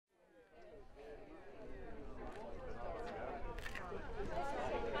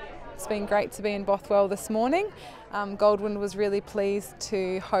It's been great to be in Bothwell this morning. Goldwind was really pleased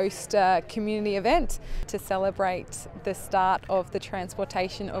to host a community event to celebrate the start of the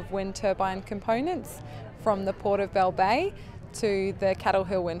transportation of wind turbine components from the Port of Bell Bay to the Cattle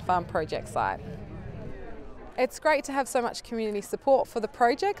Hill Wind Farm project site. It's great to have so much community support for the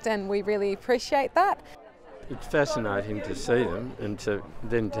project, and we really appreciate that. It's fascinating to see them, and to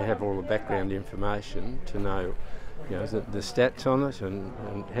have all the background information to know, the stats on it and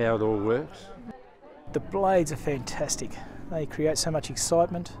how it all works. The blades are fantastic. They create so much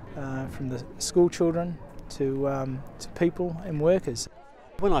excitement from the school children to people and workers.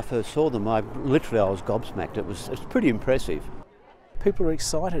 When I first saw them, I was gobsmacked. It was pretty impressive. People are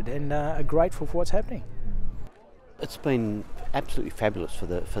excited and are grateful for what's happening. It's been absolutely fabulous for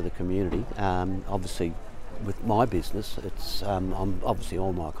the community. Obviously, with my business, I'm obviously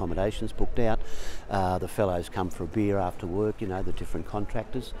all my accommodations booked out. The fellows come for a beer after work. The different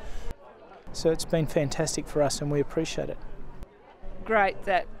contractors. So it's been fantastic for us, and we appreciate it. Great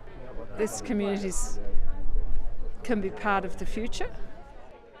that this community can be part of the future.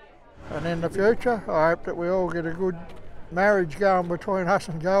 And in the future, I hope that we all get a good marriage going between us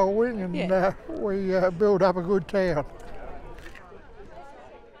and Goldwind, and we build up a good town.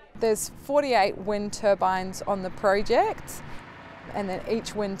 There's 48 wind turbines on the project, and then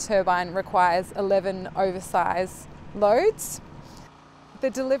each wind turbine requires 11 oversize loads.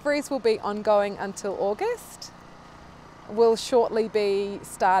 The deliveries will be ongoing until August. We'll shortly be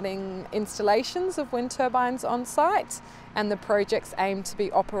starting installations of wind turbines on site, and the project's aim to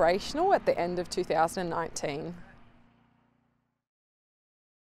be operational at the end of 2019.